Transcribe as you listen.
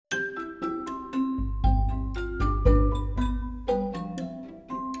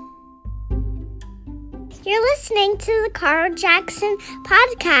listening to the Carl Jackson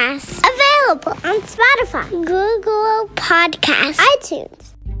podcast, available on Spotify, Google Podcasts,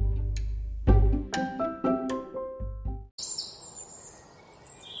 iTunes.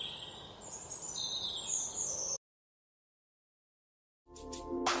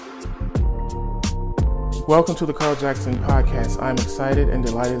 Welcome to the Carl Jackson podcast. I'm excited and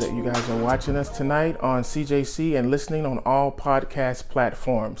delighted that you guys are watching us tonight on CJC and listening on all podcast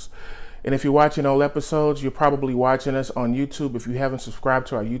platforms. And if you're watching old episodes, you're probably watching us on YouTube. If you haven't subscribed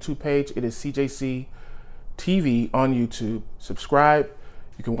to our YouTube page, it is CJC TV on YouTube. Subscribe.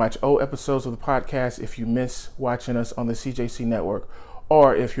 You can watch old episodes of the podcast if you miss watching us on the CJC network,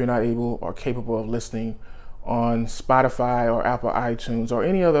 or if you're not able or capable of listening on Spotify or Apple iTunes or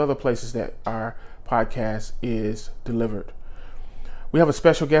any other places that our podcast is delivered. We have a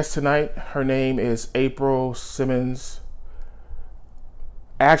special guest tonight. Her name is April Simons.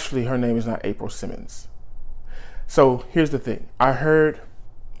 Actually, her name is not April Simons. So here's the thing. I heard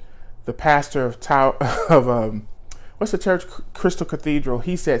the pastor of what's the church? Crystal Cathedral.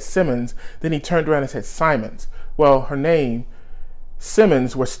 He said Simmons. Then he turned around and said Simons. Well, her name,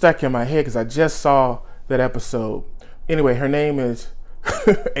 Simmons, was stuck in my head because I just saw that episode. Anyway, her name is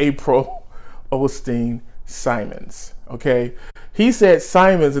April Osteen Simons. Okay. He said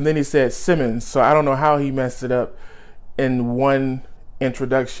Simons and then he said Simmons. So I don't know how he messed it up in one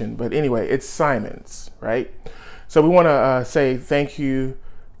introduction, but anyway, it's Simons, right? So we want to say thank you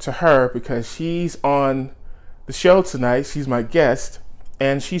to her because she's on the show tonight. She's my guest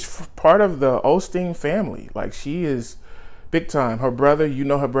and she's part of the Osteen family. Like, she is big time. Her brother, you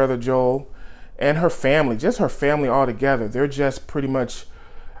know, her brother Joel, and her family, just her family all together. They're just pretty much,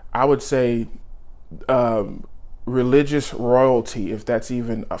 I would say, religious royalty, if that's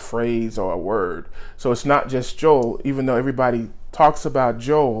even a phrase or a word. So it's not just Joel, even though everybody talks about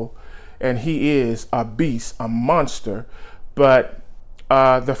Joel and he is a beast, a monster, but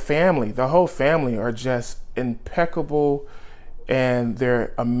the family, the whole family are just impeccable and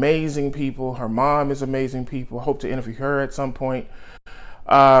they're amazing people. Her mom is amazing people. Hope to interview her at some point.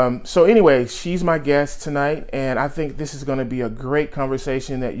 So anyway, she's my guest tonight, and I think this is going to be a great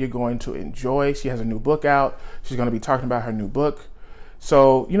conversation that you're going to enjoy. She has a new book out. She's going to be talking about her new book.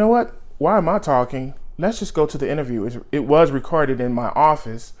 So you know what? Why am I talking? Let's just go to the interview. It was recorded in my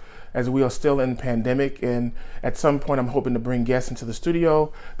office as we are still in pandemic, and at some point I'm hoping to bring guests into the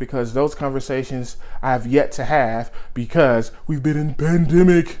studio because those conversations I have yet to have because we've been in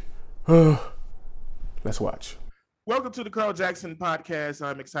pandemic. Let's watch. Welcome to the Carl Jackson podcast.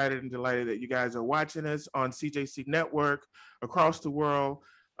 I'm excited and delighted that you guys are watching us on CJC Network across the world.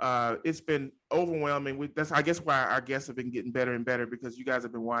 It's been overwhelming. That's, I guess, why our guests have been getting better and better because you guys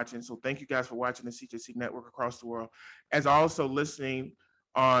have been watching. So thank you guys for watching the CJC Network across the world, as also listening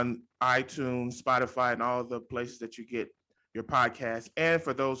on iTunes, Spotify, and all the places that you get your podcast. And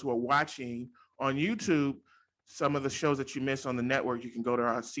for those who are watching on YouTube, some of the shows that you miss on the network, you can go to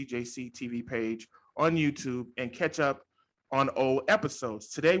our CJC TV page on YouTube and catch up on old episodes.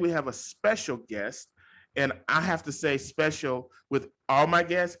 Today we have a special guest, and I have to say special with all my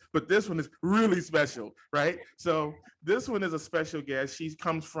guests, but this one is really special, right? So this one is a special guest. She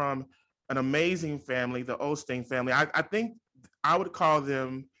comes from an amazing family, the Osteen family. I think I would call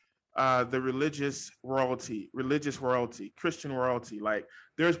them the religious royalty, Christian royalty. Like,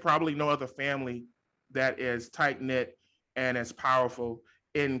 there's probably no other family that is tight-knit and as powerful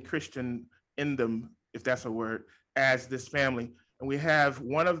in Christian in them, if that's a word, as this family. And we have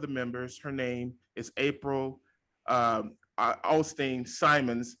one of the members. Her name is April Osteen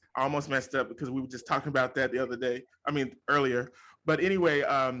Simons. I almost messed up because we were just talking about that earlier. But anyway,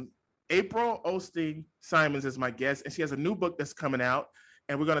 April Osteen Simons is my guest, and she has a new book that's coming out,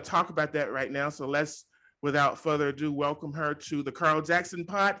 and we're going to talk about that right now. So let's, without further ado, welcome her to the Carl Jackson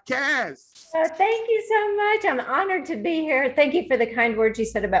podcast. Thank you so much. I'm honored to be here. Thank you for the kind words you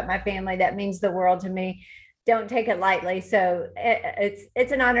said about my family. That means the world to me. Don't take it lightly. So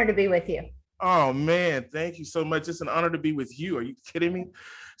it's an honor to be with you. Oh man, thank you so much. It's an honor to be with you. Are you kidding me?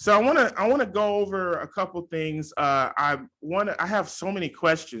 So I want to go over a couple things. I have so many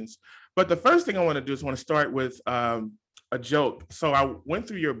questions, but the first thing I want to do is want to start with a joke. So I went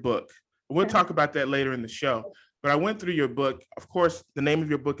through your book. We'll talk about that later in the show. But I went through your book. Of course, the name of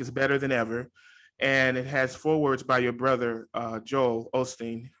your book is Better Than Ever. And it has forewords by your brother, Joel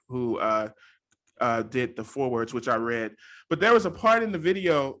Osteen, who did the forewords, which I read. But there was a part in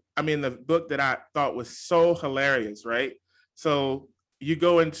the book that I thought was so hilarious, right? So you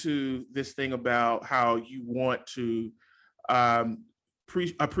go into this thing about how you want to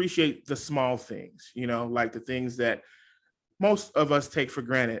appreciate the small things, like the things that most of us take for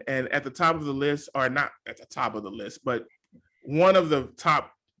granted. And at the top of the list, or not at the top of the list, but one of the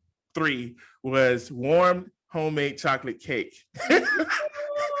top 3 was warm homemade chocolate cake.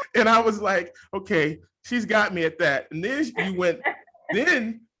 And I was like, okay, she's got me at that. And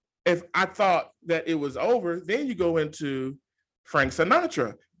then if I thought that it was over, then you go into Frank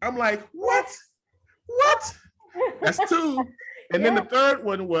Sinatra. I'm like, what? That's 2. And then the third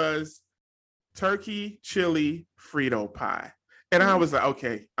one was turkey chili Frito pie. And I was like,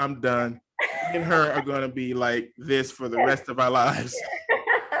 okay, I'm done. Me and her are going to be like this for the rest of our lives.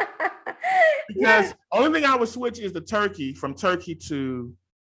 Because only thing I would switch is the turkey, from turkey to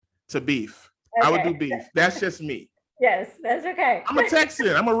beef. Okay. I would do beef. That's just me. Yes, that's okay. I'm a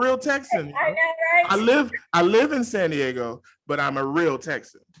Texan. I'm a real Texan. I know, right? I live in San Diego, but I'm a real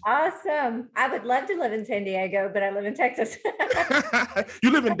Texan. Awesome. I would love to live in San Diego, but I live in Texas.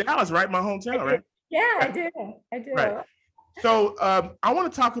 You live in Dallas, right? My hometown, right? Yeah, I do. Right. So I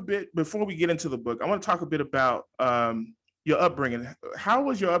want to talk a bit, before we get into the book, I want to talk a bit about your upbringing. How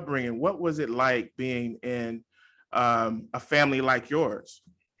was your upbringing? What was it like being in a family like yours?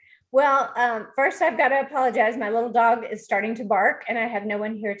 Well, first I've got to apologize. My little dog is starting to bark and I have no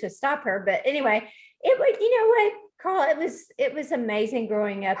one here to stop her. But anyway, it was, you know what, Carl, it was amazing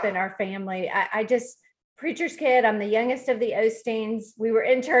growing up in our family. I just, preacher's kid, I'm the youngest of the Osteens. We were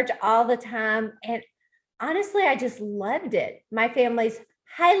in church all the time. And honestly, I just loved it. My family's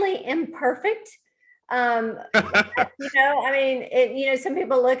highly imperfect. I mean, some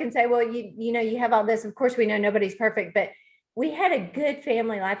people look and say, well, you have all this. Of course, we know nobody's perfect, but we had a good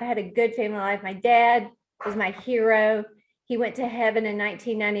family life. I had a good family life. My dad was my hero. He went to heaven in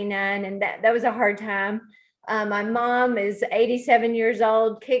 1999, and that was a hard time. My mom is 87 years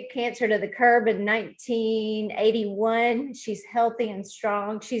old, kicked cancer to the curb in 1981. She's healthy and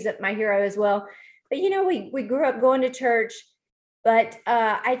strong. She's my hero as well. But, we grew up going to church. But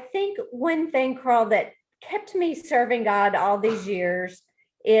I think one thing, Carl, that kept me serving God all these years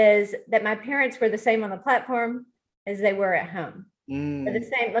is that my parents were the same on the platform as they were at home. The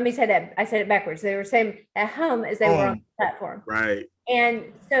same. Let me say that. I said it backwards. They were the same at home as they were on the platform. Right. And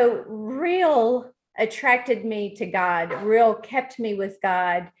so real attracted me to God, real kept me with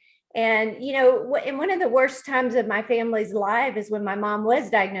God. And, in one of the worst times of my family's life is when my mom was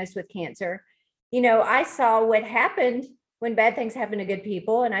diagnosed with cancer. I saw what happened when bad things happen to good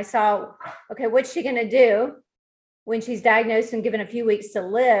people. And I saw, okay, what's she going to do when she's diagnosed and given a few weeks to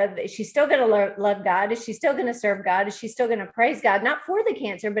live? Is she still going to love God? Is she still going to serve God? Is she still going to praise God? Not for the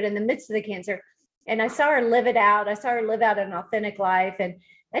cancer, but in the midst of the cancer. And I saw her live it out. I saw her live out an authentic life. And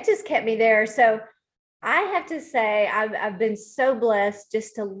that just kept me there. So I have to say, I've been so blessed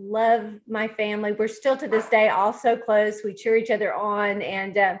just to love my family. We're still to this day all so close. We cheer each other on.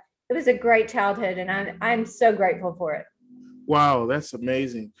 And it was a great childhood. And I'm so grateful for it. Wow, that's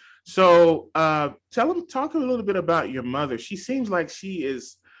amazing. So talk a little bit about your mother. She seems like she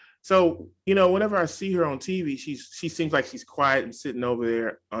is, so, whenever I see her on TV, she seems like she's quiet and sitting over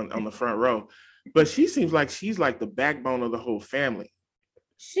there on the front row, but she seems like she's like the backbone of the whole family.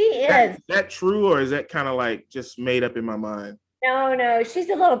 She is. Is that true, or is that kind of like just made up in my mind? No, she's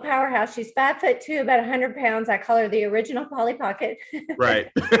a little powerhouse. She's 5'2", about 100 pounds. I call her the original Polly Pocket.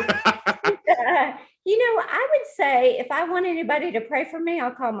 Right. I would say if I want anybody to pray for me,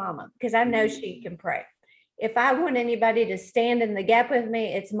 I'll call Mama, because I know she can pray. If I want anybody to stand in the gap with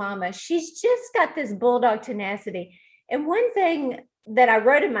me, it's Mama. She's just got this bulldog tenacity. And one thing that I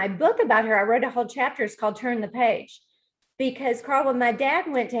wrote in my book about her, I wrote a whole chapter, it's called Turn the Page. Because, Carl, when my dad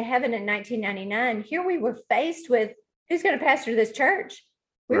went to heaven in 1999, here we were faced with who's going to pastor this church.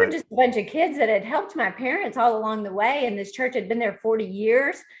 We were just a bunch of kids that had helped my parents all along the way. And this church had been there 40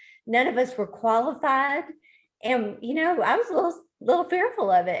 years. None of us were qualified. And, I was a little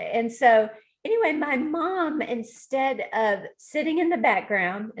fearful of it. And so anyway, my mom, instead of sitting in the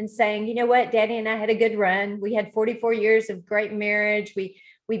background and saying, you know what, Daddy and I had a good run. We had 44 years of great marriage. We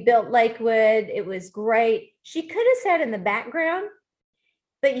built Lakewood. It was great. She could have sat in the background,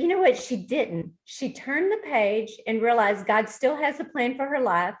 but you know what? She didn't. She turned the page and realized God still has a plan for her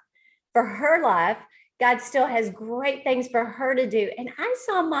life. God still has great things for her to do. And I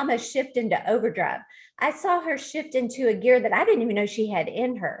saw Mama shift into overdrive. I saw her shift into a gear that I didn't even know she had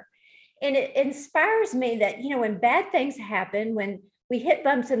in her. And it inspires me that, when bad things happen, when we hit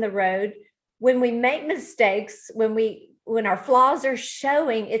bumps in the road, when we make mistakes, when our flaws are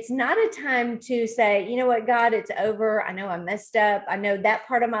showing, it's not a time to say, you know what, God, it's over. I know I messed up. I know that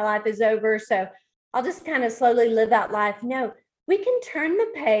part of my life is over. So I'll just kind of slowly live out life. No, we can turn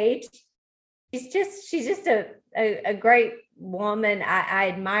the page. She's just a great woman. I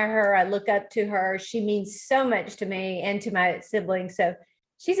admire her. I look up to her. She means so much to me and to my siblings. So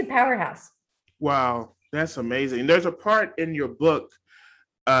she's a powerhouse. Wow, that's amazing. There's a part in your book,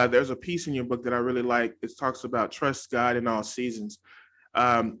 there's a piece in your book that I really like. It talks about trust God in all seasons.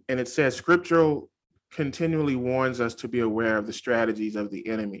 And it says scriptural continually warns us to be aware of the strategies of the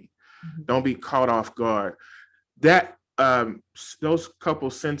enemy. Don't be caught off guard. That those couple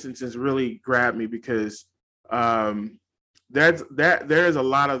sentences really grabbed me because there is a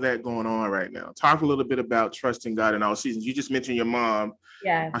lot of that going on right now. Talk a little bit about trusting God in all seasons. You just mentioned your mom.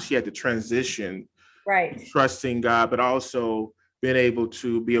 Yeah. How she had to transition, right? Trusting God, but also being able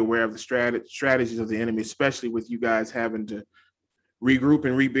to be aware of the strategies of the enemy, especially with you guys having to regroup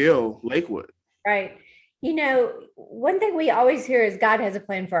and rebuild Lakewood. Right. One thing we always hear is God has a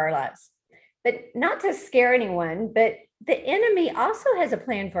plan for our lives, but not to scare anyone, but the enemy also has a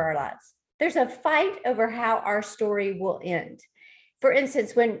plan for our lives. There's a fight over how our story will end. For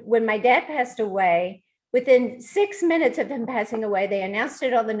instance, when my dad passed away, within 6 minutes of him passing away, they announced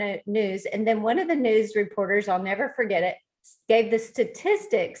it on the news. And then one of the news reporters, I'll never forget it, gave the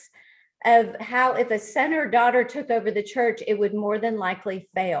statistics of how if a son or daughter took over the church, it would more than likely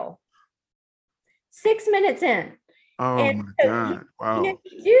fail. 6 minutes in. Oh, and my God. Wow.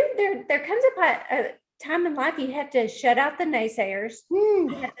 There comes a time in life you have to shut out the naysayers.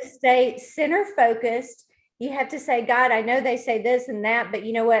 You have to stay center focused. You have to say, God, I know they say this and that, but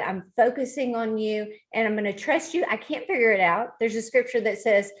you know what? I'm focusing on you and I'm going to trust you. I can't figure it out. There's a scripture that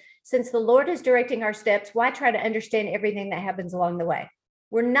says, since the Lord is directing our steps, why try to understand everything that happens along the way?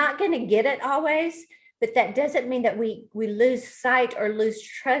 We're not going to get it always, but that doesn't mean that we lose sight or lose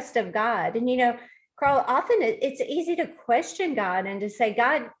trust of God. And, Carl, often it's easy to question God and to say,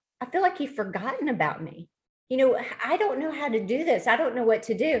 God, I feel like you've forgotten about me. I don't know how to do this. I don't know what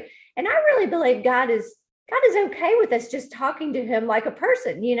to do. And I really believe God is okay with us just talking to him like a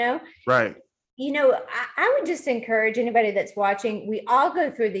person, Right. I would just encourage anybody that's watching, we all go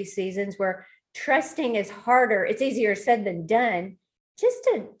through these seasons where trusting is harder. It's easier said than done. Just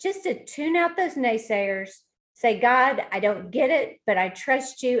to tune out those naysayers, say, God, I don't get it, but I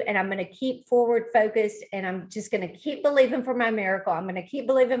trust you and I'm going to keep forward focused and I'm just going to keep believing for my miracle. I'm going to keep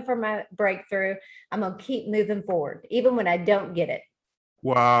believing for my breakthrough. I'm going to keep moving forward, even when I don't get it.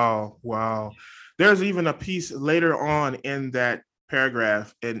 Wow. There's even a piece later on in that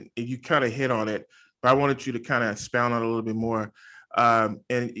paragraph, and you kind of hit on it, but I wanted you to kind of expound on it a little bit more. And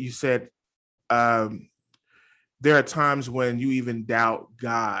you said there are times when you even doubt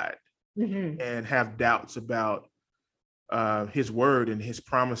God and have doubts about his word and his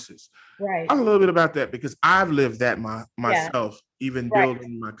promises. Right. Talk a little bit about that, because I've lived that myself, even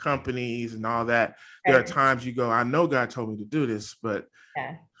building my companies and all that. There are times you go, I know God told me to do this, but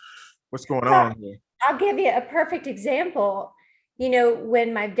what's going on here? I'll give you a perfect example.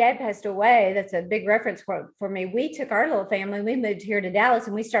 When my dad passed away, that's a big reference for me. We took our little family, we moved here to Dallas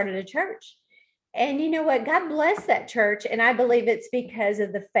and we started a church. And you know what? God bless that church. And I believe it's because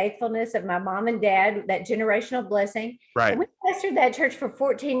of the faithfulness of my mom and dad, that generational blessing. Right. And we pastored that church for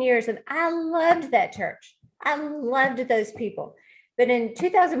 14 years and I loved that church. I loved those people. But in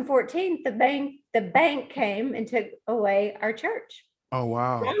 2014, the bank came and took away our church. Oh,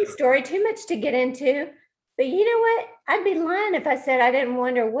 wow. Long story, too much to get into. But you know what? I'd be lying if I said I didn't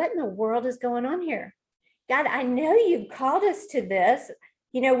wonder what in the world is going on here. God, I know you've called us to this.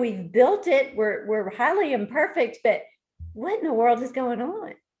 We've built it. We're highly imperfect, but what in the world is going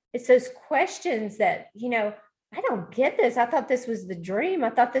on? It's those questions that, I don't get this. I thought this was the dream. I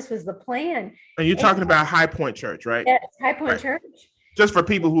thought this was the plan. And you're talking about High Point Church, right? Yes, High Point Church. Just for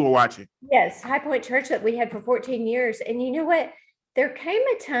people who are watching. Yes, High Point Church that we had for 14 years. And you know what? There came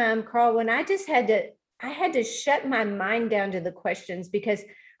a time, Carl, when I just had to shut my mind down to the questions, because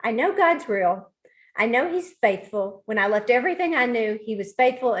I know God's real. I know he's faithful. When I left everything I knew, he was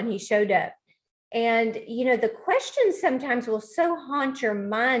faithful and he showed up. And, the questions sometimes will so haunt your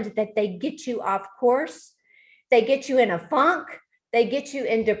mind that they get you off course. They get you in a funk. They get you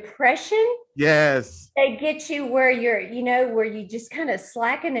in depression. Yes. They get you where where you just kind of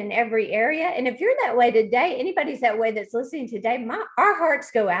slacken in every area. And if you're that way today, anybody's that way that's listening today, our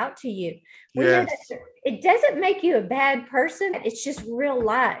hearts go out to you. We know that it doesn't make you a bad person. It's just real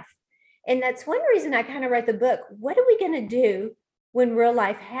life. And that's one reason I kind of wrote the book. What are we going to do when real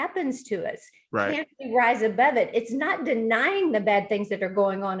life happens to us? Right. Can't we rise above it? It's not denying the bad things that are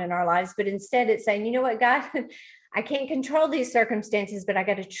going on in our lives, but instead it's saying, you know what, God, I can't control these circumstances, but I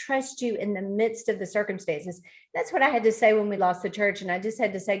got to trust you in the midst of the circumstances. That's what I had to say when we lost the church. And I just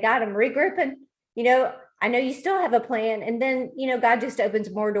had to say, God, I'm regrouping. I know you still have a plan. And then, God just opens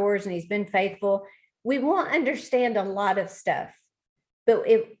more doors and he's been faithful. we won't understand a lot of stuff. But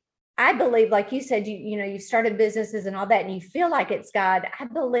I believe, like you said, you've started businesses and all that, and you feel like it's God. I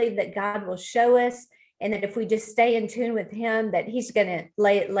believe that God will show us, and that if we just stay in tune with him, that he's going to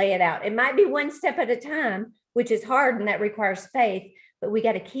lay it out. It might be one step at a time, which is hard, and that requires faith, but we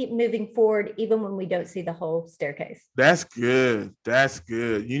got to keep moving forward even when we don't see the whole staircase. That's good. That's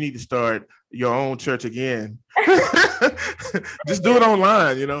good. You need to start your own church again. Just do it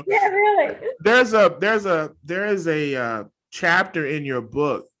online, Yeah, really. There is a chapter in your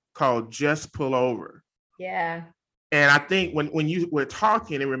book called Just Pull Over. Yeah. And I think when you were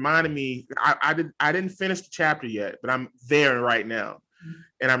talking, it reminded me, I didn't finish the chapter yet, but I'm there right now,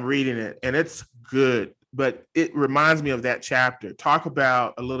 and I'm reading it, and it's good. But it reminds me of that chapter. Talk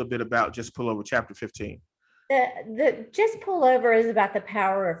about a little bit about Just Pull Over, chapter 15. The Just Pull Over is about the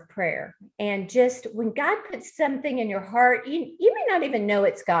power of prayer. And just when God puts something in your heart, you may not even know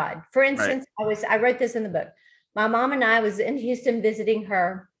it's God. For instance, right. I wrote this in the book. My mom and I was in Houston visiting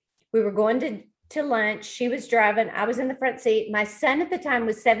her. We were going to lunch. She was driving. I was in the front seat. My son at the time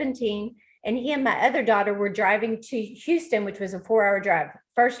was 17, and he and my other daughter were driving to Houston, which was a 4-hour drive,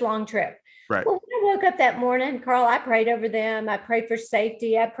 first long trip. Right. Well, when I woke up that morning, Carl, I prayed over them. I prayed for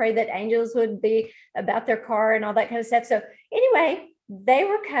safety. I prayed that angels would be about their car and all that kind of stuff. So anyway, they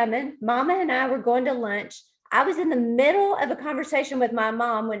were coming. Mama and I were going to lunch. I was in the middle of a conversation with my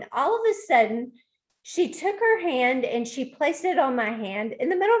mom when all of a sudden she took her hand and she placed it on my hand in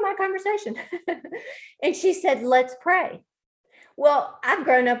the middle of my conversation. And she said, "Let's pray." Well, I've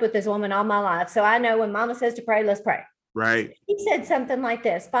grown up with this woman all my life, so I know when Mama says to pray, let's pray. Right. He said something like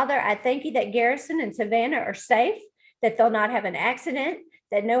this: "Father, I thank you that Garrison and Savannah are safe, that they'll not have an accident,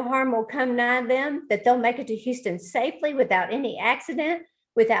 that no harm will come nigh them, that they'll make it to Houston safely without any accident,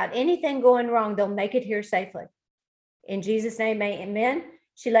 without anything going wrong. They'll make it here safely. In Jesus' name, amen."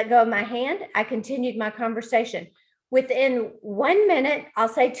 She let go of my hand. I continued my conversation. Within 1 minute, I'll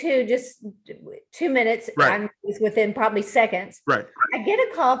say just 2 minutes. Right. I was within probably seconds. Right. I get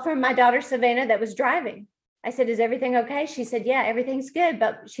a call from my daughter, Savannah, that was driving. I said, "Is everything okay?" She said, "Yeah, everything's good."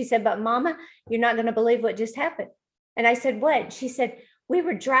 But she said, "But Mama, you're not going to believe what just happened." And I said, "What?" She said, "We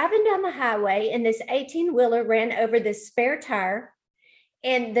were driving down the highway and this 18-wheeler ran over this spare tire,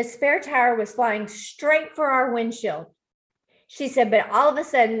 and the spare tire was flying straight for our windshield." She said, "But all of a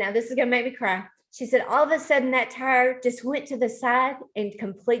sudden," now this is going to make me cry. She said, "All of a sudden that tire just went to the side and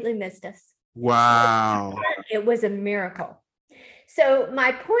completely missed us." Wow. It was a miracle. So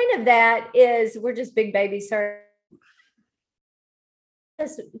my point of that is we're just big babies, sir.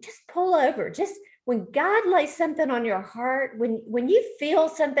 Just pull over. Just when God lays something on your heart, when you feel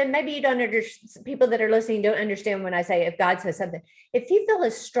something, maybe you don't understand, people that are listening don't understand when I say if God says something. If you feel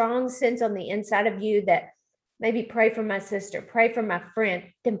a strong sense on the inside of you that maybe pray for my sister, pray for my friend,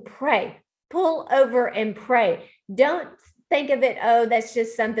 then pray. Pull over and pray. Don't think of it, oh, that's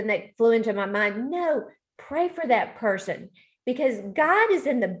just something that flew into my mind. No, pray for that person, because God is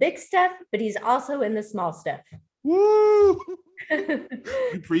in the big stuff, but he's also in the small stuff. Woo!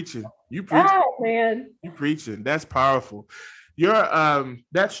 You preaching. Oh, man. You preaching. That's powerful. Your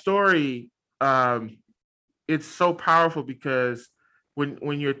that story, it's so powerful because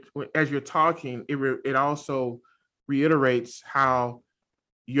as you're talking, it also reiterates how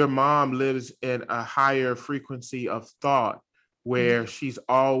your mom lives in a higher frequency of thought where she's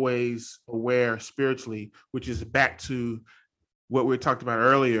always aware spiritually, which is back to what we talked about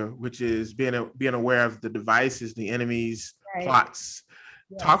earlier, which is being aware of the devices, the enemy's plots.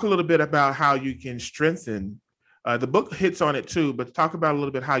 Yes. Talk a little bit about how you can strengthen. The book hits on it too, but talk about a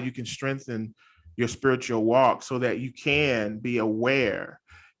little bit how you can strengthen your spiritual walk so that you can be aware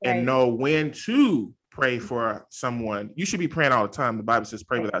and know when to pray for someone. You should be praying all the time. The Bible says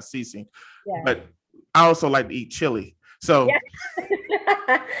pray without ceasing. Yeah. But I also like to eat chili. So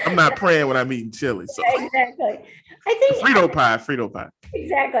I'm not praying when I'm eting chili. So. Exactly. I think Frito pie.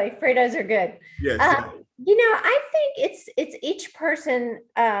 Exactly. Fritos are good. Yes. I think it's each person,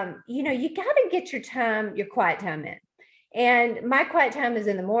 you got to get your quiet time in. And my quiet time is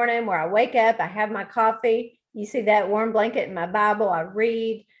in the morning where I wake up, I have my coffee. You see that warm blanket in my Bible. I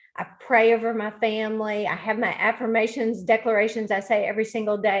read, I pray over my family. I have my affirmations, declarations I say every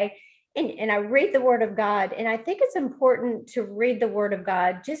single day. And I read the Word of God. And I think it's important to read the Word of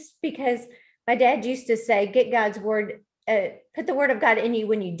God, just because my dad used to say, get God's Word, put the Word of God in you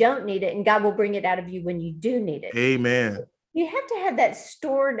when you don't need it, and God will bring it out of you when you do need it. Amen. You have to have that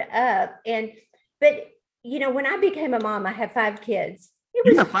stored up. But when I became a mom, I have 5 kids.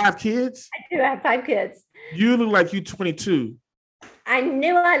 You have 5 kids? I do. I have 5 kids. You look like you're 22. I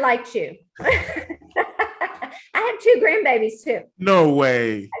knew I liked you. I have 2 grandbabies too. No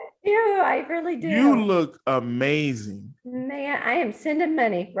way. Yeah, I really do. You look amazing. Man, I am sending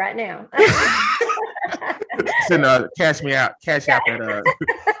money right now. Send cash me out, cash out that.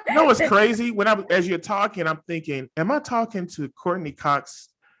 You know what's crazy? As you're talking, I'm thinking, am I talking to Courtney Cox,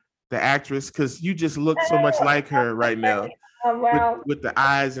 the actress? Because you just look so much like her right now. Oh, wow. With the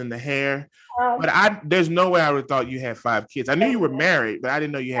eyes and the hair. Um, But there's no way I would have thought you had 5 kids. I knew you were married, but I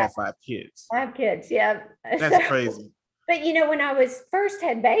didn't know you had 5 kids. 5 kids, yeah. That's crazy. But when I was first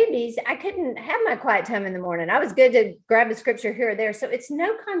had babies, I couldn't have my quiet time in the morning. I was good to grab a scripture here or there. So it's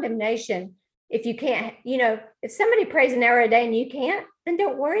no condemnation if you can't, if somebody prays an hour a day and you can't, then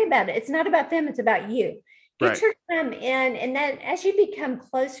don't worry about it. It's not about them, it's about you. Get your time in, and then as you become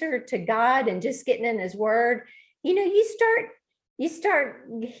closer to God and just getting in his word, you start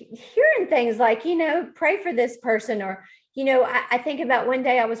hearing things like, pray for this person. Or, I think about one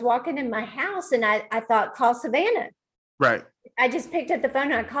day I was walking in my house and I thought, call Savannah. Right. I just picked up the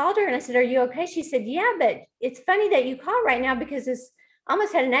phone and I called her and I said, are you okay? She said, yeah, but it's funny that you call right now because this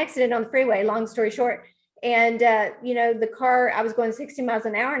almost had an accident on the freeway, long story short. And, the car, I was going 60 miles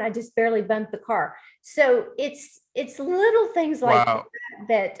an hour and I just barely bumped the car. So it's little things like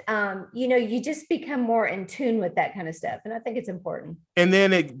that, you just become more in tune with that kind of stuff. And I think it's important. And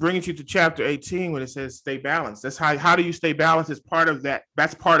then it brings you to chapter 18 when it says stay balanced. That's how do you stay balanced is part of that.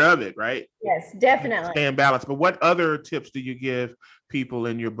 That's part of it, right? Yes, definitely. Staying balanced. But what other tips do you give people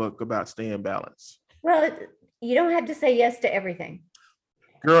in your book about staying balanced? Well, you don't have to say yes to everything.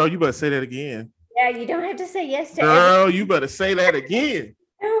 Girl, you better say that again. Yeah, you don't have to say yes to everything. Girl, you better say that again.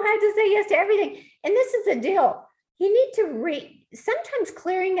 You don't have to say yes to everything. And this is the deal. You need to sometimes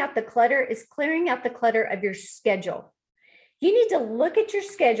clearing out the clutter is clearing out the clutter of your schedule. You need to look at your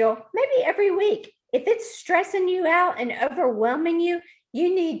schedule, maybe every week. If it's stressing you out and overwhelming you,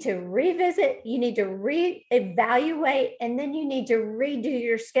 you need to revisit, you need to reevaluate, and then you need to redo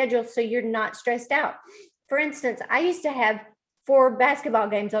your schedule so you're not stressed out. For instance, I used to have 4 basketball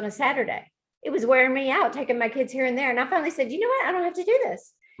games on a Saturday. It was wearing me out, taking my kids here and there. And I finally said, you know what? I don't have to do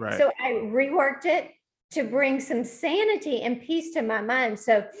this. Right. So I reworked it to bring some sanity and peace to my mind.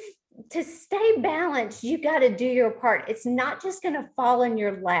 So to stay balanced, you got to do your part. It's not just going to fall in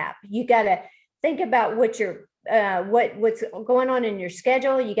your lap. You got to think about what's going on in your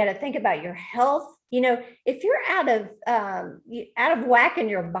schedule. You got to think about your health. If you're out of whack in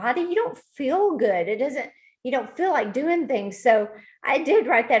your body, you don't feel good. You don't feel like doing things. So I did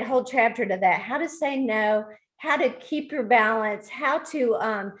write that whole chapter to that, how to say no, how to keep your balance, how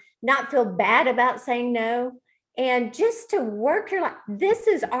to not feel bad about saying no, and just to work your life. This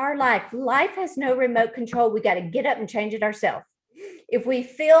is our life. Life has no remote control. We got to get up and change it ourselves. If we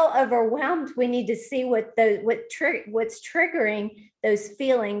feel overwhelmed, we need to see what's triggering those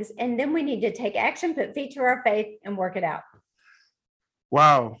feelings. And then we need to take action, put feet to our faith, and work it out.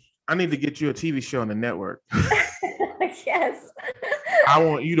 Wow. I need to get you a TV show on the network. Yes. I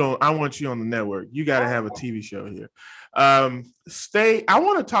want you on the network. You got to have a TV show here. I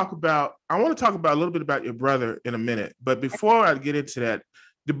want to talk about a little bit about your brother in a minute. But before I get into that,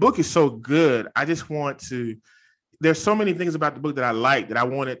 the book is so good. I just want to, there's so many things about the book that I like that I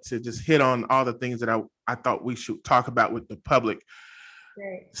wanted to just hit on all the things that I thought we should talk about with the public.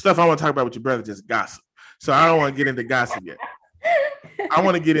 Great. Stuff I want to talk about with your brother, just gossip. So I don't want to get into gossip yet. I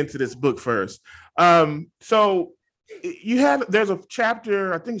want to get into this book first. So there's a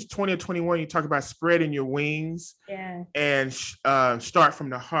chapter, I think it's 20 or 21, you talk about spreading your wings and start from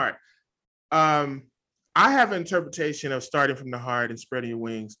the heart. I have an interpretation of starting from the heart and spreading your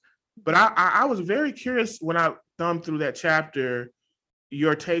wings, but I was very curious when I thumbed through that chapter,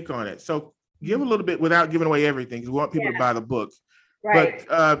 your take on it. So give a little bit without giving away everything, because we want people to buy the book. Right.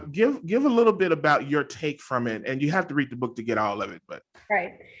 But give a little bit about your take from it, and you have to read the book to get all of it. But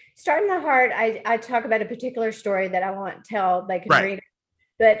right, starting the heart, I talk about a particular story that I won't tell. They can read it,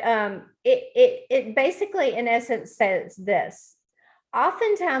 but it basically, in essence, says this: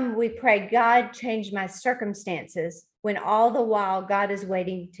 oftentimes we pray, God, change my circumstances, when all the while God is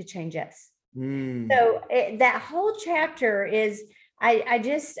waiting to change us. So that whole chapter is. I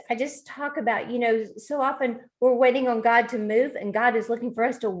just talk about, so often we're waiting on God to move, and God is looking for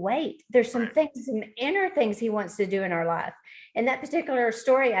us to wait. There's some things, some inner things he wants to do in our life. And that particular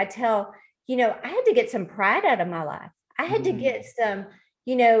story I tell, I had to get some pride out of my life. I had to get some,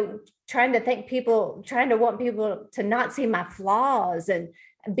 trying to want people to not see my flaws and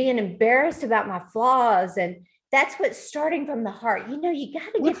being embarrassed about my flaws. And that's what's starting from the heart. You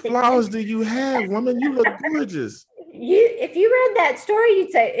got to get the flaws do you have, woman? You look gorgeous. If you read that story,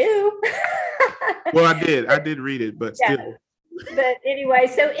 you'd say, ew. Well, I did read it, but still. But anyway,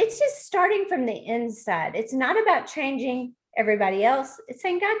 so it's just starting from the inside. It's not about changing everybody else. It's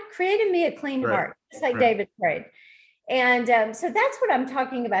saying, God created me a clean Right. heart, just like Right. David prayed. And so that's what I'm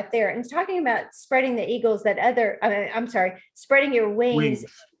talking about there. And talking about spreading the eagles, spreading your wings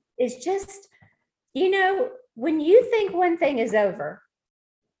is just, when you think one thing is over,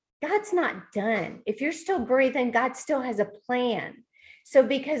 God's not done. If you're still breathing, God still has a plan. So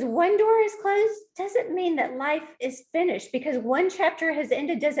because one door is closed doesn't mean that life is finished. Because one chapter has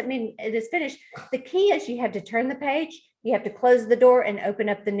ended doesn't mean it is finished. The key is you have to turn the page, you have to close the door and open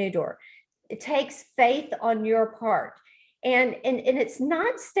up the new door. It takes faith on your part. And it's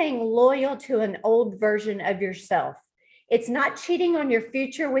not staying loyal to an old version of yourself. It's not cheating on your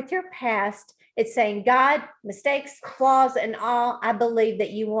future with your past. It's saying, God, mistakes, flaws, and all, I believe that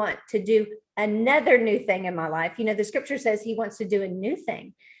you want to do another new thing in my life. The scripture says he wants to do a new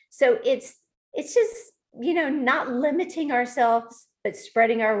thing. So it's just, not limiting ourselves, but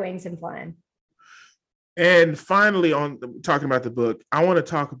spreading our wings and flying. And finally, on talking about the book, I want to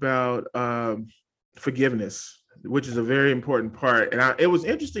talk about forgiveness, which is a very important part. And it was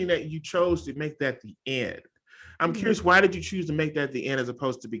interesting that you chose to make that the end. I'm curious, why did you choose to make that the end as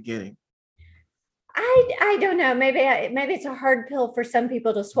opposed to beginning? I don't know. Maybe it's a hard pill for some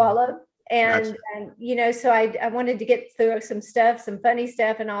people to swallow. And, Gotcha. So I wanted to get through some funny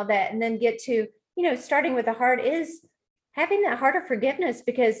stuff and all that, and then get to, starting with the heart is having that heart of forgiveness,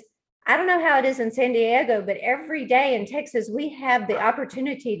 because I don't know how it is in San Diego, but every day in Texas, we have the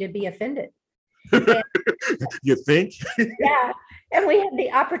opportunity to be offended. And, you think? Yeah. And we have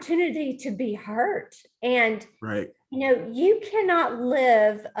the opportunity to be hurt. And, right. You cannot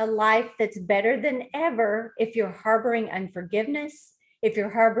live a life that's better than ever if you're harboring unforgiveness, if you're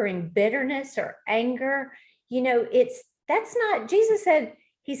harboring bitterness or anger. That's not, Jesus said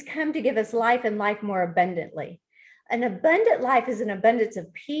he's come to give us life and life more abundantly. An abundant life is an abundance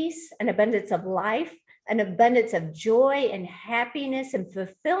of peace, an abundance of life, an abundance of joy and happiness and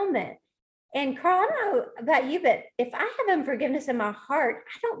fulfillment. And Carl, I don't know about you, but if I have unforgiveness in my heart,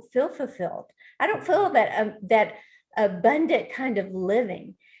 I don't feel fulfilled. I don't feel that abundant kind of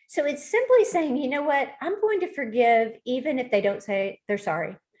living. So it's simply saying, you know what, I'm going to forgive even if they don't say they're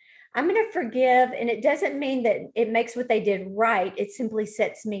sorry. I'm going to forgive. And it doesn't mean that it makes what they did right. It simply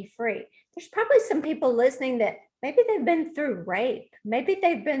sets me free. There's probably some people listening that maybe they've been through rape. Maybe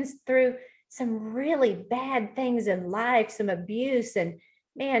they've been through some really bad things in life, some abuse. And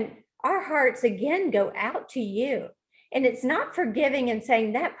man, our hearts again go out to you. And it's not forgiving and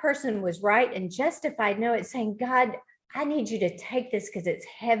saying that person was right and justified. No, it's saying, God, I need you to take this because it's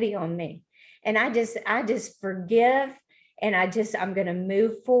heavy on me. And I just forgive. And I'm going to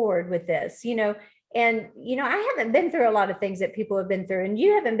move forward with this, And, I haven't been through a lot of things that people have been through, and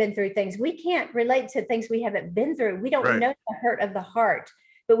you haven't been through things. We can't relate to things we haven't been through. We don't know the hurt of the heart,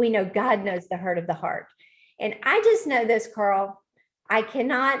 but we know God knows the hurt of the heart. And I just know this, Carl, I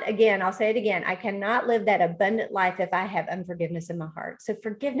cannot, again, I'll say it again, I cannot live that abundant life if I have unforgiveness in my heart. So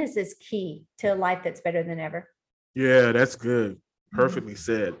forgiveness is key to a life that's better than ever. Yeah, that's good. Perfectly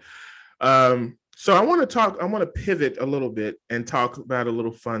said. So I want to pivot a little bit and talk about a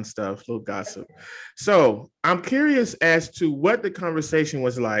little fun stuff, a little gossip. So I'm curious as to what the conversation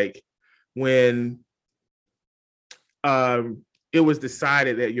was like when it was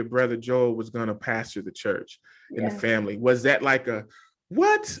decided that your brother Joel was going to pastor the church in the family. Was that like a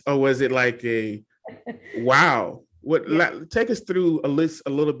what, or was it like a wow? Take us through a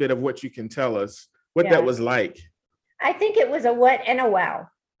little bit of what you can tell us what that was like. I think it was a what and a wow,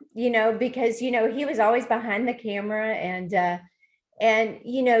 because, he was always behind the camera, and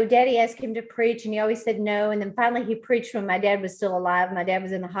Daddy asked him to preach and he always said no. And then finally he preached when my dad was still alive. My dad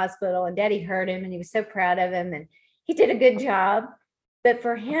was in the hospital, and Daddy heard him and he was so proud of him, and he did a good job. But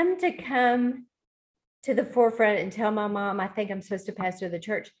for him to come to the forefront and tell my mom, I think I'm supposed to pastor the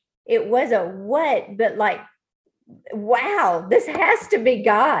church, it was a what, but like, wow, this has to be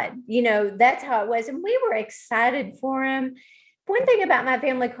God. That's how it was. And we were excited for him. One thing about my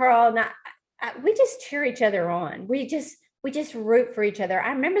family, Carl, and we just cheer each other on. We just root for each other.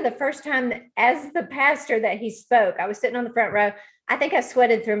 I remember the first time as the pastor that he spoke, I was sitting on the front row. I think I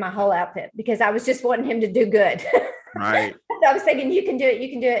sweated through my whole outfit because I was just wanting him to do good. Right. I was thinking, you can do it. You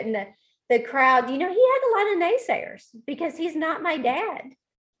can do it. And the crowd, he had a lot of naysayers because he's not my dad.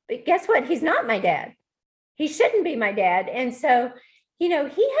 But guess what? He's not my dad. He shouldn't be my dad. And so, he had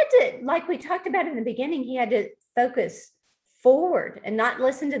to, like we talked about in the beginning, he had to focus forward and not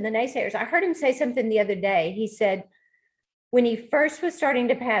listen to the naysayers. I heard him say something the other day. He said, when he first was starting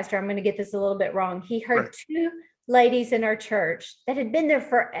to pastor, I'm going to get this a little bit wrong, he heard two ladies in our church that had been there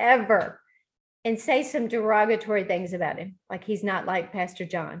forever and say some derogatory things about him, like he's not like Pastor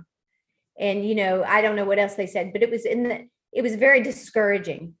John. And, I don't know what else they said, but it was it was very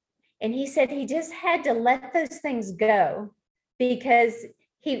discouraging. And he said he just had to let those things go because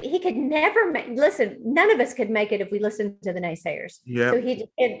he could never listen. None of us could make it if we listened to the naysayers. Yeah. So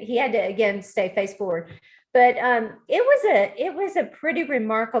he had to, again, stay face forward. But it was a pretty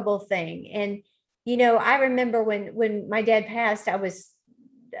remarkable thing. And, you know, I remember when my dad passed, I was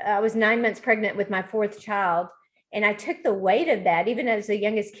 9 months pregnant with my fourth child. And I took the weight of that, even as the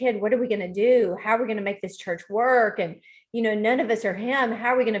youngest kid. What are we going to do? How are we going to make this church work? And, you know, none of us are him.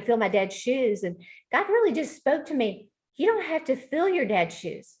 How are we going to fill my dad's shoes? And God really just spoke to me. You don't have to fill your dad's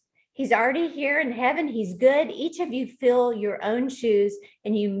shoes. He's already here in heaven. He's good. Each of you fill your own shoes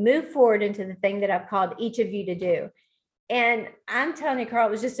and you move forward into the thing that I've called each of you to do. And I'm telling you, Carl,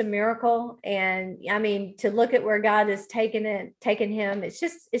 it was just a miracle. And I mean, to look at where God has taken him, it's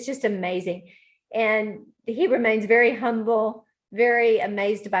just amazing. And he remains very humble, very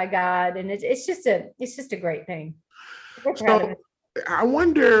amazed by God. And it's just a great thing. So I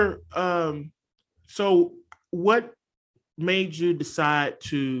wonder, so what made you decide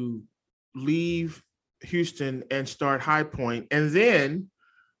to leave Houston and start High Point? And then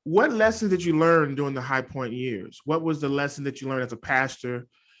what lessons did you learn during the High Point years? What was the lesson that you learned as a pastor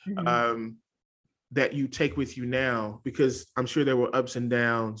that you take with you now? Because I'm sure there were ups and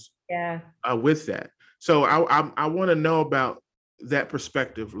downs with that. So I want to know about that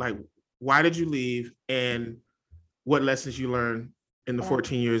perspective. Like, why did you leave and what lessons you learned in the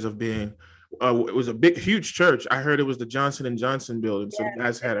 14 years of being, it was a big, huge church. I heard it was the Johnson & Johnson building. So you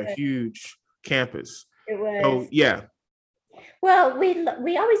guys had a huge campus. It was. So, yeah. Well,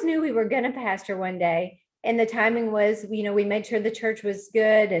 we always knew we were going to pastor one day. And the timing was, you know, we made sure the church was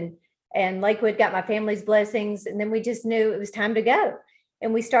good and Lakewood got my family's blessings. And then we just knew it was time to go.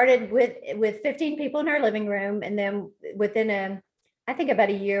 And we started with 15 people in our living room. And then within I think about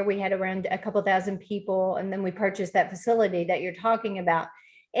a year, we had around a couple thousand people. And then we purchased that facility that you're talking about.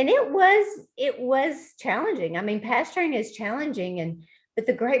 And it was challenging. I mean, pastoring is challenging. But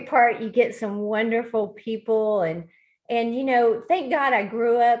the great part, you get some wonderful people and, you know, thank God I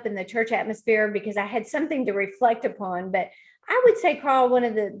grew up in the church atmosphere because I had something to reflect upon. But I would say, Carl, one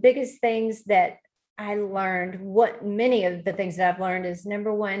of the biggest things that I learned, many of the things that I've learned is,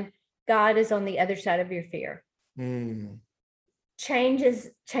 number one, God is on the other side of your fear. Change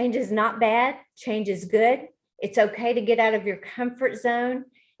is not bad. Change is good. It's okay to get out of your comfort zone.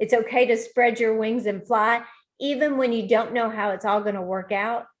 It's okay to spread your wings and fly, even when you don't know how it's all going to work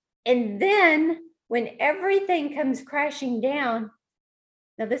out. And then when everything comes crashing down,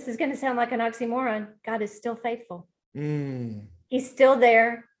 now this is going to sound like an oxymoron, God is still faithful. He's still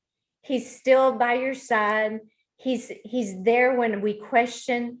there. He's still by your side. He's there when we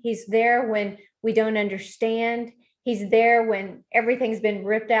question. He's there when we don't understand. He's there when everything's been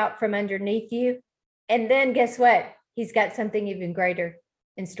ripped out from underneath you. And then guess what? He's got something even greater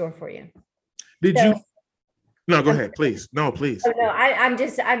in store for you. No, go ahead, please. No, please. Oh, no,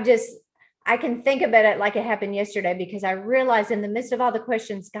 I can think about it like it happened yesterday because I realize in the midst of all the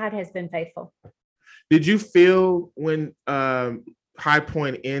questions, God has been faithful. Did you feel when High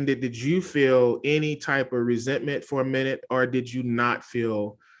Point ended, did you feel any type of resentment for a minute, or did you not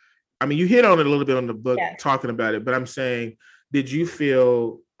feel, I mean, you hit on it a little bit on the book talking about it, but I'm saying, did you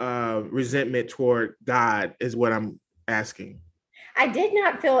feel resentment toward God is what I'm asking. I did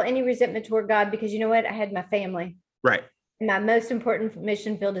not feel any resentment toward God because you know what? I had my family. Right. My most important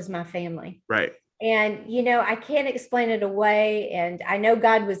mission field is my family. Right. And, you know, I can't explain it away. And I know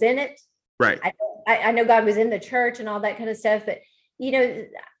God was in it. Right. I know God was in the church and all that kind of stuff. But, you know,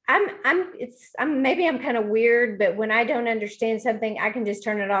 maybe I'm kind of weird, but when I don't understand something, I can just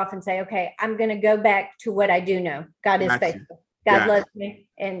turn it off and say, okay, I'm going to go back to what I do know. God is faithful. God loves me.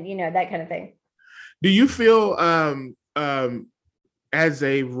 And, you know, that kind of thing. Do you feel, as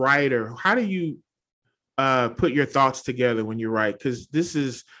a writer, how do you put your thoughts together when you write? Because this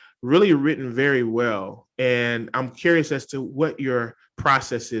is really written very well. And I'm curious as to what your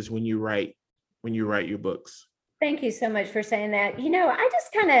process is when you write your books. Thank you so much for saying that. You know,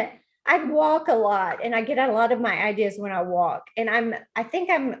 I walk a lot and I get a lot of my ideas when I walk. And I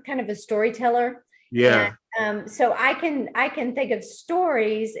think I'm kind of a storyteller. Yeah. And, so I can think of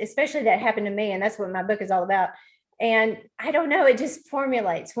stories, especially that happened to me. And that's what my book is all about. And I don't know, it just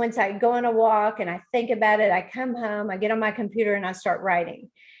formulates. Once I go on a walk and I think about it, I come home, I get on my computer and I start writing.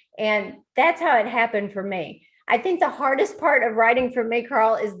 And that's how it happened for me. I think the hardest part of writing for me,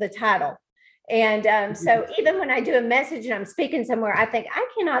 Carl, is the title. And so even when I do a message and I'm speaking somewhere, I think I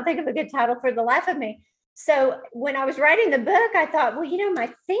cannot think of a good title for the life of me. So when I was writing the book, I thought, well, you know,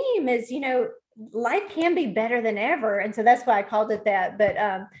 my theme is, you know, life can be better than ever. And so that's why I called it that. But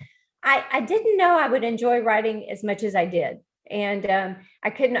I didn't know I would enjoy writing as much as I did. And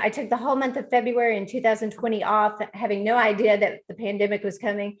I took the whole month of February in 2020 off, having no idea that the pandemic was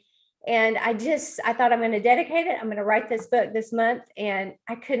coming. And I thought I'm going to dedicate it. I'm going to write this book this month. And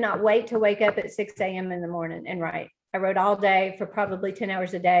I could not wait to wake up at 6 a.m. in the morning and write. I wrote all day for probably 10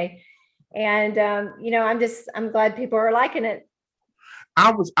 hours a day. And, I'm glad people are liking it.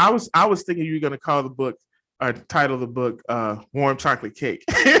 I was thinking you were going to call the book or title the book Warm Chocolate Cake.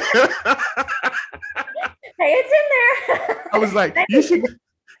 Hey, it's in there. I was like, you should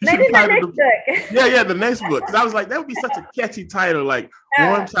Maybe the next book. Yeah, the next book. Because I was like, that would be such a catchy title, like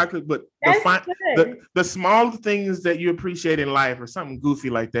Warm Chocolate, but the small things that you appreciate in life or something goofy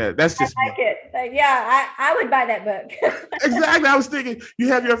like that. That's just I like it. I would buy that book. Exactly. I was thinking you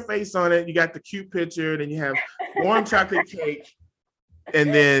have your face on it, you got the cute picture, and then you have warm chocolate cake,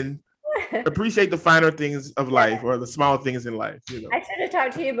 and then appreciate the finer things of life or the small things in life. I should have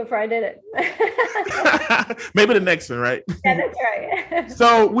talked to you before I did it. Maybe the next one, right? Yeah, that's right.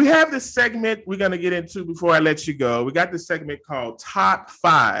 So we have this segment we're going to get into before I let you go. We got this segment called Top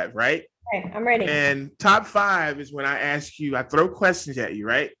 5, right? Okay, I'm ready. And Top 5 is when I throw questions at you,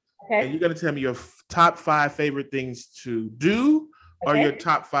 right? Okay. And you're going to tell me your top 5 favorite things to do, or your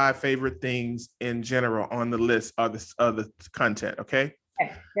top 5 favorite things in general on the list of the content. Okay.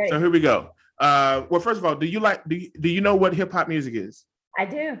 Okay, so here we go. Well, first of all, do you know what hip hop music is? I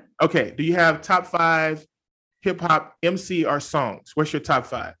do. Okay. Do you have top 5 hip hop MC or songs? What's your top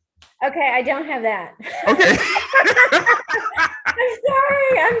 5? Okay, I don't have that. Okay.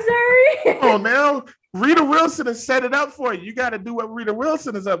 I'm sorry. Oh, now Rita Wilson has set it up for you. You got to do what Rita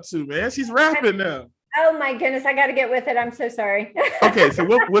Wilson is up to, man. She's rapping now. Oh my goodness, I got to get with it. I'm so sorry. Okay, so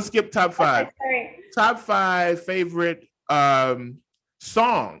we'll skip top 5. Okay, sorry. Top 5 favorite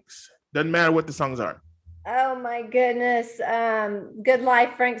songs. Doesn't matter what the songs are. Oh my goodness. Good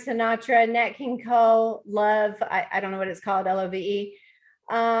Life, Frank Sinatra, Nat King Cole, Love. I don't know what it's called, Love.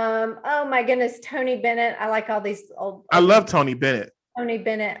 Oh my goodness, Tony Bennett. I like all these old. I love Tony Bennett. Tony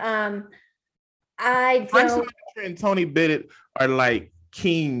Bennett. Frank Sinatra and Tony Bennett are like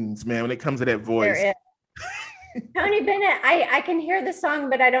kings, man, when it comes to that voice. Tony Bennett, I can hear the song,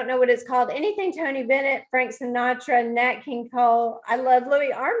 but I don't know what it's called. Anything Tony Bennett, Frank Sinatra, Nat King Cole. I love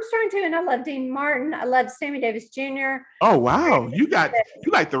Louis Armstrong too, and I love Dean Martin. I love Sammy Davis Jr. Oh wow, you like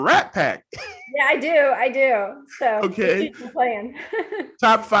the Rat Pack. Yeah, I do. So okay, playing.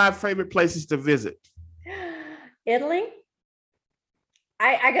 Top 5 favorite places to visit. Italy.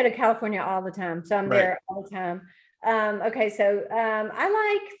 I go to California all the time, so I'm there all the time. Okay, so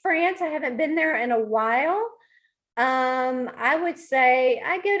I like France. I haven't been there in a while. I would say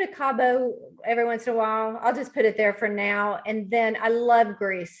I go to Cabo every once in a while. I'll just put it there for now. And then I love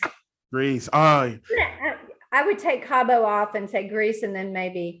Greece. Greece. Oh, I would take Cabo off and say Greece, and then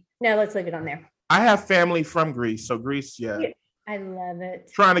let's leave it on there. I have family from Greece, so Greece, yeah. I love it.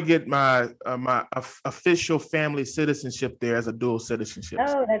 Trying to get my official family citizenship there as a dual citizenship.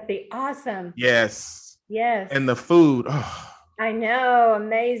 Oh, that'd be awesome. Yes. And the food. Oh. I know.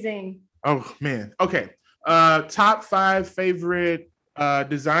 Amazing. Oh, man. Okay. Top 5 favorite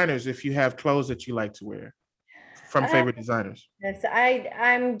designers, if you have clothes that you like to wear from favorite designers. Yes,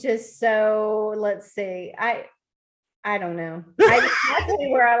 I'm just so, let's see. I don't know. That's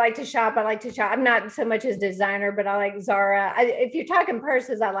where I like to shop. I'm not so much as designer, but I like Zara. If you're talking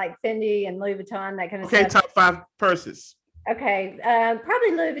purses, I like Fendi and Louis Vuitton, that kind of stuff. Okay, top 5 purses. Okay,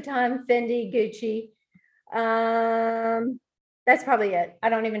 probably Louis Vuitton, Fendi, Gucci. That's probably it. I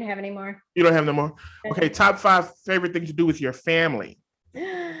don't even have any more. You don't have no more? Okay, top 5 favorite things to do with your family.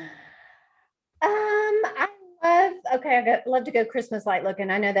 I love to go Christmas light looking.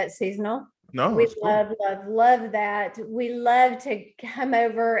 I know that's seasonal. No, we love that. We love to come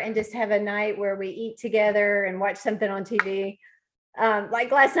over and just have a night where we eat together and watch something on TV.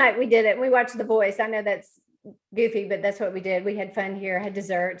 Like last night we did it. We watched The Voice. I know that's goofy, but that's what we did. We had fun here, had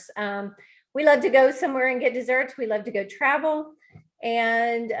desserts. We love to go somewhere and get desserts. We love to go travel.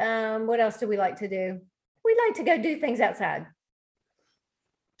 And what else do we like to do? We like to go do things outside.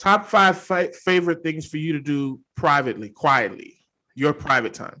 Top 5 favorite things for you to do privately, quietly, your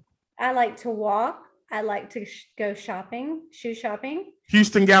private time. I like to walk. I like to go shopping, shoe shopping.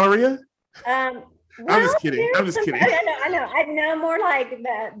 Houston Galleria? I'm just kidding. I know. I know more like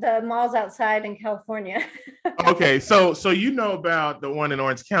the malls outside in California. Okay, so you know about the one in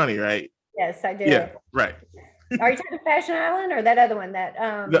Orange County, right? Yes, I do. Yeah, right. Are you talking Fashion Island or that other one?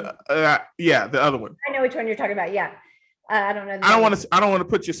 The other one. I know which one you're talking about. Yeah, I don't know. I don't want to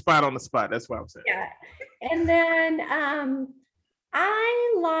put your spot on the spot. That's what I'm saying. Yeah, and then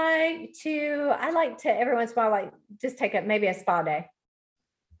I like to every once in a while just take maybe a spa day.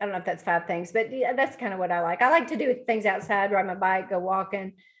 I don't know if that's 5 things, but yeah, that's kind of what I like. I like to do things outside, ride my bike, go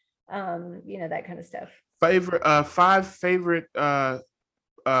walking, that kind of stuff. Favorite 5 favorite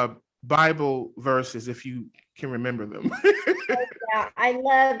Bible verses, if you can remember them. Yeah, I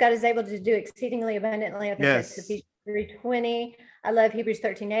love God is able to do exceedingly abundantly. I think that's Ephesians 3:20. I love Hebrews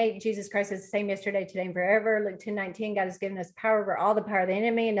 13:8. Jesus Christ is the same yesterday, today, and forever. Luke 10:19. God has given us power over all the power of the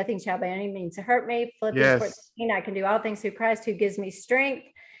enemy, and nothing shall by any means hurt me. Philippians 4:13. I can do all things through Christ who gives me strength.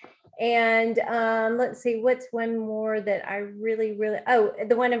 And let's see, what's one more that I really,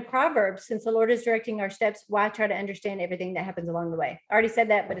 the one in Proverbs, since the Lord is directing our steps, why try to understand everything that happens along the way? I already said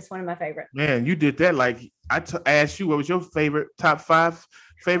that, but it's one of my favorite. Man, you did that. Like I asked you, what was your top 5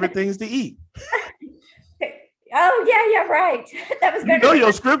 favorite things to eat? Oh, yeah, right. That was good. You know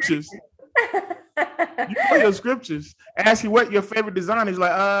your scriptures. You know your scriptures. Ask you what your favorite design is.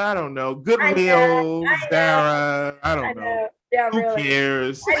 Like, I don't know. Goodwill, Zara. I don't know. Yeah, Who really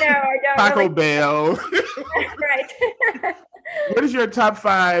cares? I don't. Taco really. Bell. Right. What is your top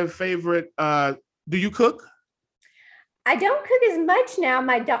 5 favorite? Do you cook? I don't cook as much now.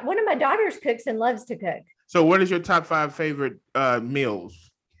 One of my daughters cooks and loves to cook. So what is your top 5 favorite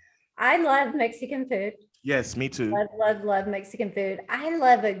meals? I love Mexican food. Yes, me too. Love Mexican food. I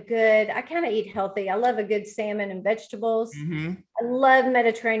kind of eat healthy. I love a good salmon and vegetables. Mm-hmm. I love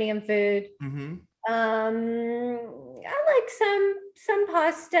Mediterranean food. Mm-hmm. I like some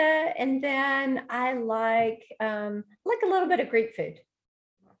pasta, and then I like a little bit of Greek food.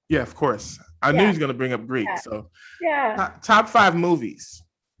 Yeah, of course. I knew he was going to bring up Greek. So top 5 movies.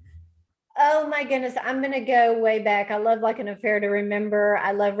 Oh my goodness, I'm going to go way back. I love like An Affair to Remember.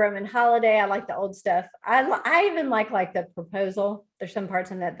 I love Roman Holiday. I like the old stuff. I even like The Proposal. There's some parts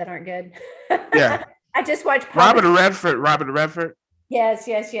in that aren't good. Yeah. I just watched Robert Redford. Yes.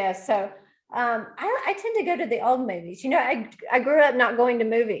 So I tend to go to the old movies. I grew up not going to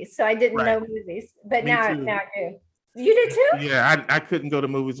movies, so I didn't know movies. But now I do. You do too? Yeah, I couldn't go to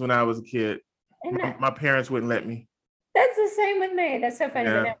movies when I was a kid. My parents wouldn't let me. That's the same with me. That's so funny.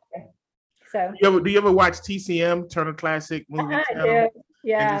 Yeah. So do you ever watch TCM, Turner Classic Movie Channel? I do.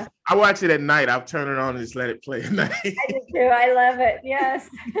 Yeah. I watch it at night. I'll turn it on and just let it play at night. I do too. I love it. Yes.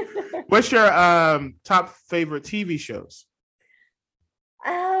 What's your top favorite TV shows?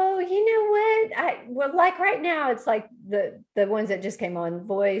 Oh, you know what? Like right now, it's like the ones that just came on,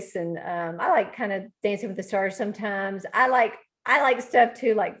 Voice, and I like kind of Dancing with the Stars sometimes. I like stuff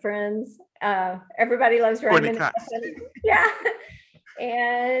too, like Friends. Everybody Loves Raymond. Yeah.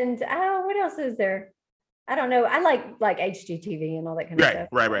 And what else is there? I don't know. I like HGTV and all that kind of stuff.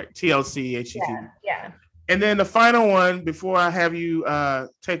 Right. TLC, HGTV. Yeah. And then the final one, before I have you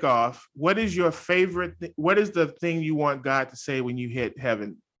take off, what is your favorite? What is the thing you want God to say when you hit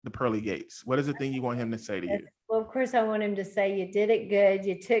heaven, the pearly gates? What is the thing you want him to say to you? Well, of course, I want him to say you did it good.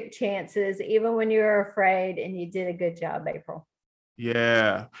 You took chances, even when you were afraid, and you did a good job, April.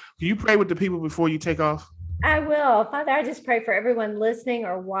 Yeah. Can you pray with the people before you take off? I will. Father, I just pray for everyone listening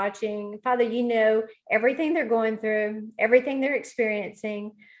or watching. Father, you know everything they're going through, everything they're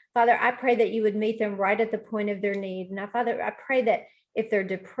experiencing. Father, I pray that you would meet them right at the point of their need. Now, Father, I pray that if they're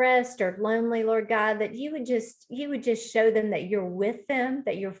depressed or lonely, Lord God, that you would just show them that you're with them,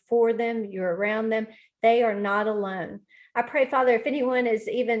 that you're for them, you're around them. They are not alone. I pray, Father, if anyone is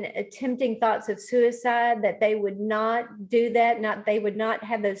even attempting thoughts of suicide, that they would not do that. They would not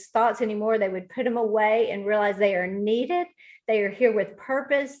have those thoughts anymore. They would put them away and realize they are needed. They are here with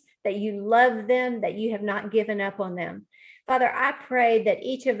purpose, that you love them, that you have not given up on them. Father, I pray that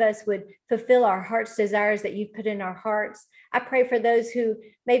each of us would fulfill our heart's desires that you've put in our hearts. I pray for those who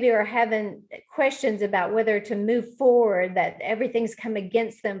maybe are having questions about whether to move forward, that everything's come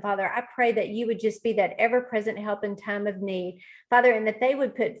against them. Father, I pray that you would just be that ever-present help in time of need. Father, and that they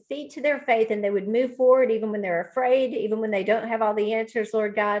would put feet to their faith and they would move forward even when they're afraid, even when they don't have all the answers,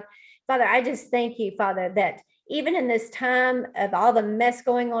 Lord God. Father, I just thank you, Father, that even in this time of all the mess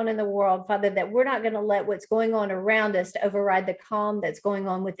going on in the world, Father, that we're not going to let what's going on around us to override the calm that's going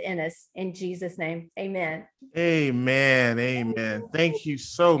on within us. In Jesus' name, amen. Amen. Thank you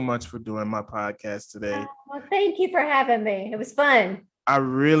so much for doing my podcast today. Well, thank you for having me. It was fun. I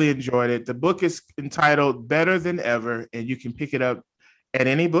really enjoyed it. The book is entitled Better Than Ever, and you can pick it up at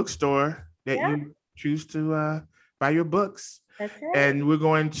any bookstore that you choose to buy your books. That's it. And we're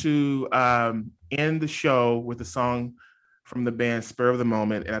going to end the show with a song from the band Spur of the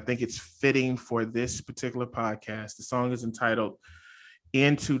Moment. And I think it's fitting for this particular podcast. The song is entitled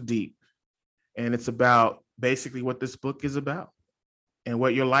In Too Deep. And it's about basically what this book is about and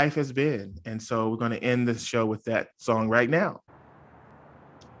what your life has been. And so we're going to end the show with that song right now.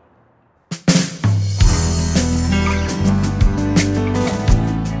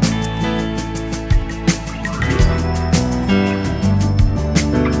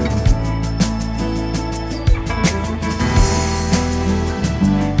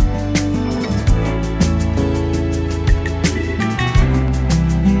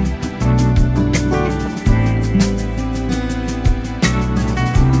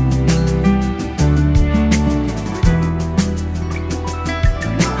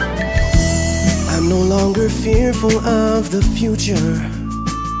 I'm no longer fearful of the future.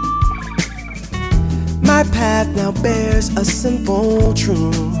 My path now bears a simple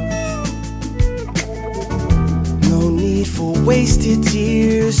truth. No need for wasted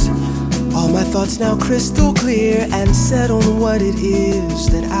tears. All my thoughts now crystal clear and set on what it is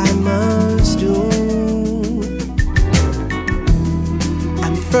that I must do.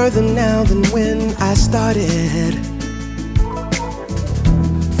 I'm further now than when I started,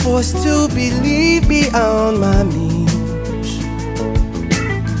 forced to believe beyond my means,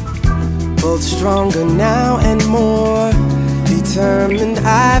 both stronger now and more determined.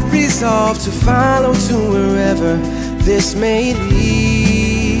 I've resolved to follow to wherever this may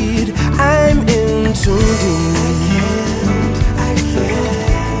lead. I'm in too deep. I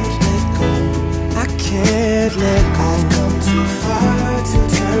can't let go. I can't let go. I've come too far to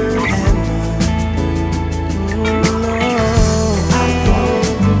turn and run. No, I won't.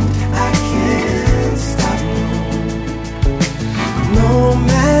 I can't stop. No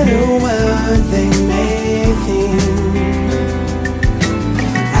matter what they may think,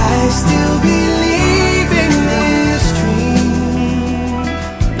 I still believe in this dream.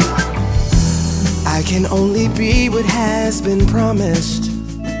 I can only be what has been promised.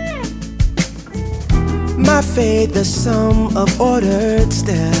 My faith, the sum of ordered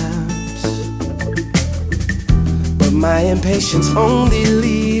steps, but my impatience only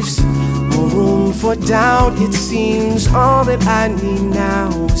leaves more room for doubt. It seems all that I need now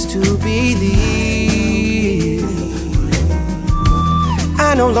is to believe.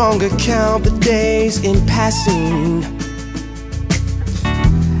 I no longer count the days in passing.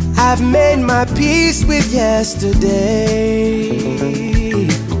 I've made my peace with yesterday.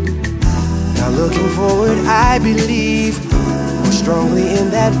 Now looking forward, I believe more strongly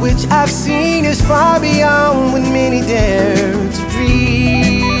in that which I've seen is far beyond what many dare to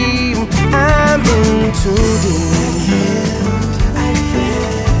dream. I'm in too deep. I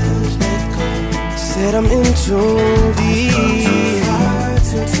can't let go. Said I'm in too deep.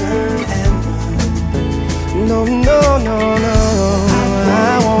 To turn and run. No, no, no, no,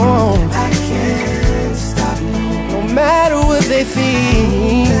 I won't. I can't stop. No matter what they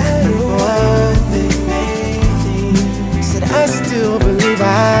think, no matter what they may think. Said I still believe, I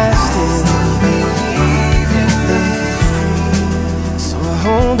still believe in this. So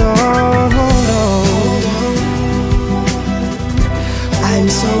hold on, hold on. I'm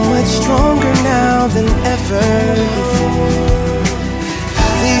so much stronger now than ever before.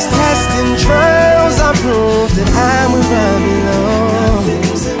 These tests and trials are proof that I'm where I belong.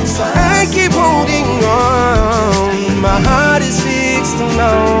 So I keep holding on. My heart is fixed to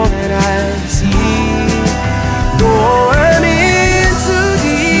know that I see. Oh, I'm in too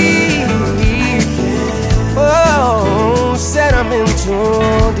deep. Oh, said I'm in too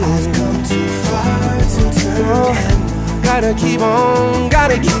deep. I've come too far to turn. Gotta keep on,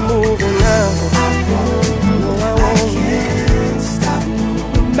 gotta keep moving now. I can't stop.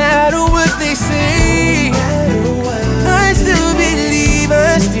 No matter what they say, I still believe,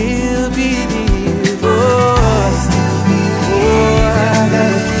 I still believe. Oh, I still believe. I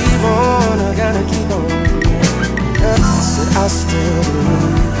gotta keep on, I gotta keep on. I said I still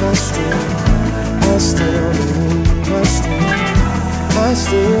believe, I still believe, I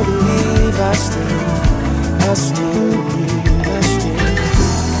still believe, I still believe, I still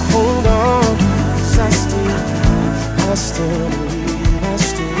hold on, 'cause I still believe, I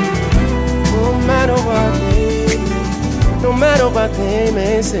still, no matter what they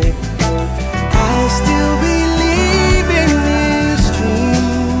may say, I still believe in this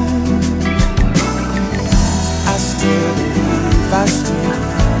dream. I still believe, I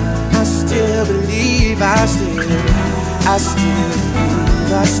still believe, I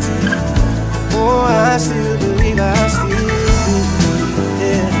still, oh, I still believe, I still believe,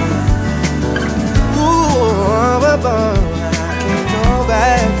 yeah. Ooh, I can't go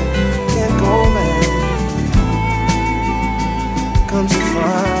back, can't go back. Come too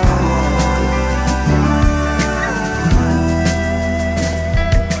far.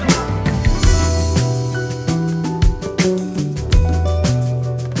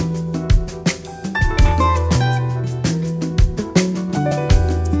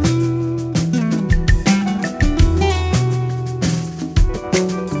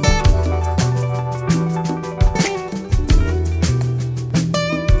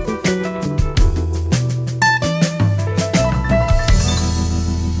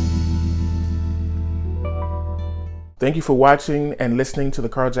 Thank you for watching and listening to the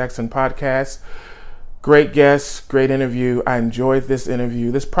Carl Jackson podcast. Great guest, great interview. I enjoyed this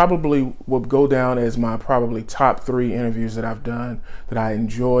interview. This probably will go down as my probably top 3 interviews that I've done that I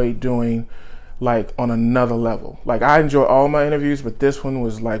enjoy doing. like on another level. Like I enjoy all my interviews, but this one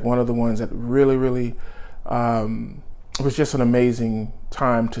was like one of the ones that really, really it was just an amazing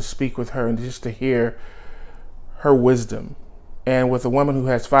time to speak with her and just to hear her wisdom. And with a woman who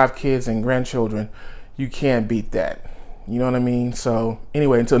has 5 kids and grandchildren, you can't beat that. You know what I mean? So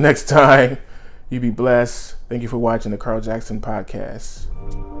anyway, until next time, you be blessed. Thank you for watching the Carl Jackson Podcast.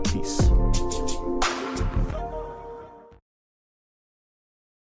 Peace.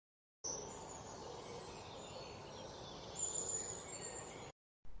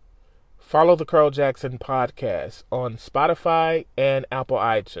 Follow the Carl Jackson Podcast on Spotify and Apple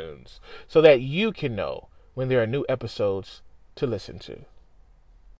iTunes so that you can know when there are new episodes to listen to.